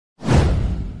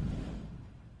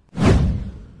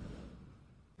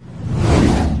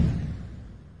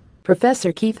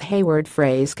Professor Keith Hayward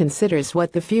FRaeS considers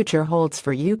what the future holds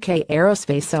for UK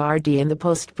aerospace R&D in the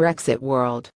post-Brexit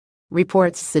world.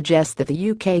 Reports suggest that the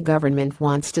UK government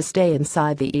wants to stay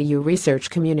inside the EU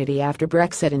research community after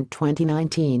Brexit in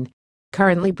 2019.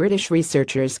 Currently, British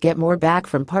researchers get more back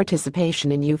from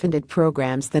participation in EU-funded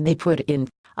programs than they put in,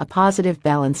 a positive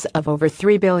balance of over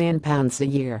 £3 billion a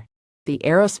year. The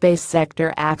aerospace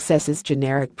sector accesses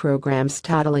generic programs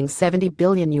totaling €70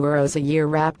 billion a year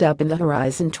wrapped up in the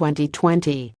Horizon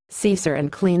 2020, CSER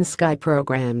and Clean Sky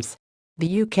programs.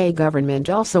 The UK government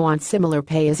also wants similar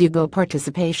pay-as-you-go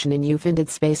participation in EU-funded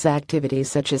space activities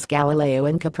such as Galileo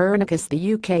and Copernicus.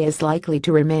 The UK is likely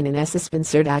to remain in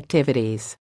ESA-sponsored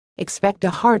activities. Expect a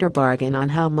harder bargain on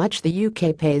how much the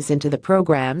UK pays into the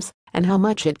programs and how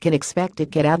much it can expect to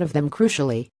get out of them.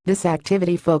 Crucially, this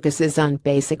activity focuses on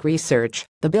basic research,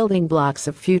 the building blocks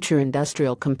of future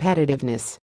industrial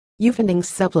competitiveness. EU funding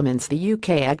supplements the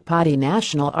UK AgPADI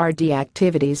national R&D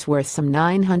activities worth some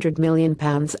 £900 million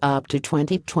up to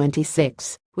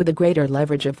 2026, with a greater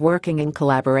leverage of working in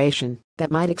collaboration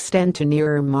that might extend to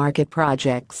nearer market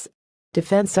projects.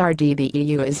 Defence R&D. The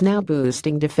EU is now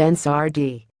boosting defence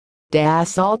R&D.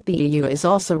 The EU is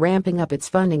also ramping up its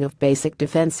funding of basic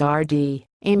defence R&D,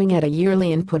 aiming at a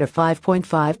yearly input of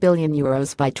 €5.5 billion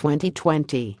by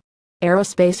 2020.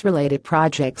 Aerospace-related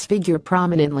projects figure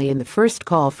prominently in the first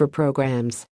call for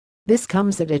programs. This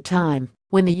comes at a time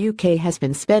when the UK has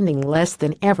been spending less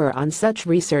than ever on such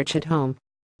research at home.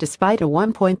 Despite a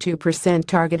 1.2%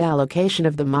 target allocation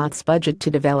of the MOT's budget to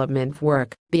development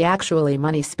work, the actual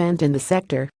money spent in the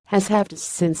sector has halved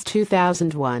since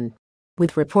 2001.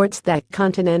 With reports that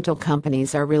continental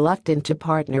companies are reluctant to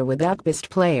partner with UK-based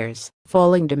players,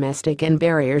 falling domestic and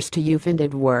barriers to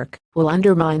EU-funded work will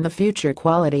undermine the future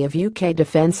quality of UK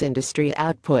defence industry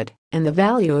output and the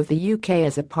value of the UK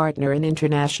as a partner in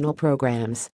international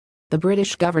programs. The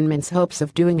British government's hopes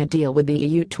of doing a deal with the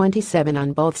EU 27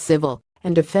 on both civil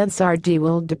and defence R&D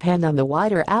will depend on the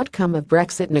wider outcome of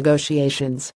Brexit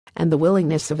negotiations and the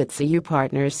willingness of its EU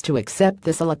partners to accept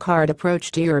this a la carte approach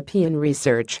to European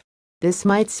research. This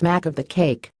might smack of the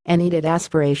cake and eat it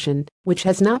aspiration, which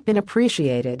has not been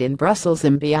appreciated in Brussels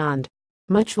and beyond.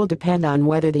 Much will depend on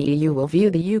whether the EU will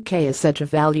view the UK as such a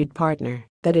valued partner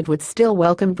that it would still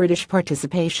welcome British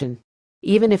participation.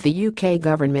 Even if the UK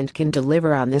government can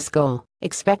deliver on this goal,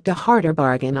 expect a harder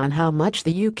bargain on how much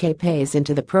the UK pays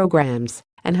into the programs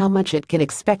and how much it can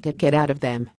expect to get out of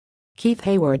them. Keith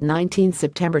Hayward, 19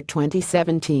 September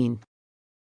 2017.